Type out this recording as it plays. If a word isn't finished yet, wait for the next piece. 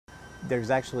there's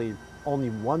actually only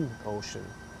one ocean.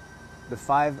 The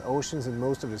 5 oceans and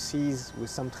most of the seas we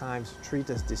sometimes treat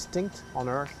as distinct on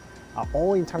Earth are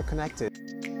all interconnected.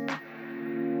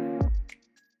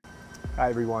 Hi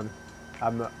everyone,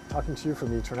 I'm talking to you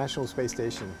from the International Space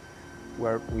Station,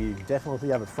 where we definitely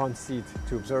have a front seat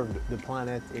to observe the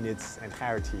planet in its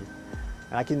entirety.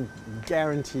 And I can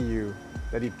guarantee you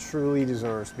that it truly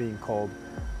deserves being called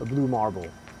a blue marble.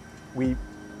 We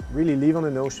really live on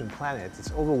an ocean planet.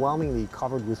 It's overwhelmingly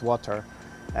covered with water,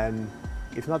 and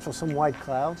if not for some white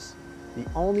clouds, the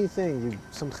only thing you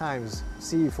sometimes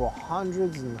see for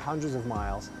hundreds and hundreds of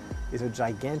miles is a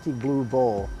gigantic blue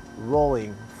ball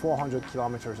rolling 400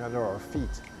 kilometers under our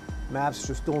feet. Maps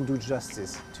just don't do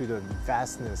justice to the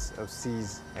vastness of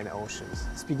seas and oceans.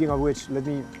 Speaking of which, let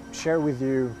me share with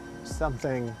you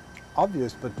something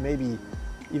obvious, but maybe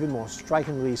even more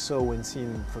strikingly so when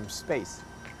seen from space.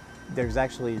 There's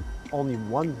actually only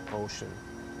one ocean.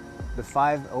 The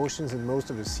 5 oceans and most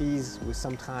of the seas we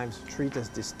sometimes treat as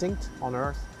distinct on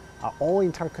Earth are all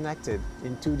interconnected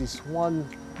into this one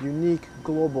unique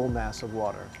global mass of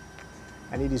water.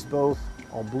 And it is both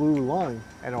our blue lung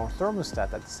and our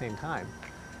thermostat at the same time,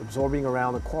 absorbing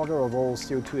around 1/4 of all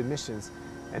CO2 emissions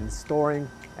and storing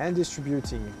and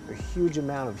distributing a huge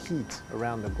amount of heat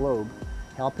around the globe,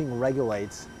 helping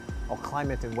regulate our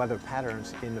climate and weather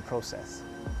patterns in the process.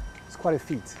 It's quite a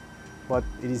feat, but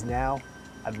it is now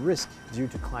at risk due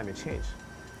to climate change.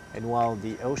 And while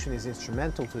the ocean is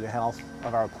instrumental to the health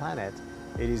of our planet,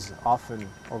 it is often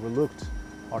overlooked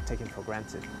or taken for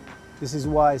granted. This is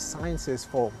why scientists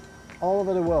from all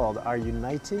over the world are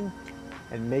uniting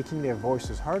and making their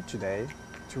voices heard today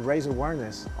to raise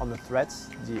awareness on the threats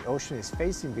the ocean is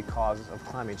facing because of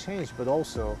climate change, but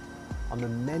also on the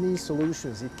many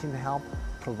solutions it can help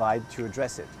provide to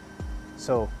address it.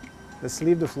 So let's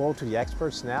leave the floor to the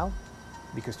experts now,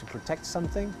 because to protect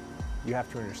something, you have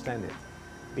to understand it.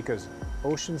 Because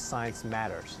ocean science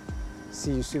matters.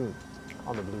 See you soon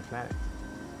on the Blue Planet.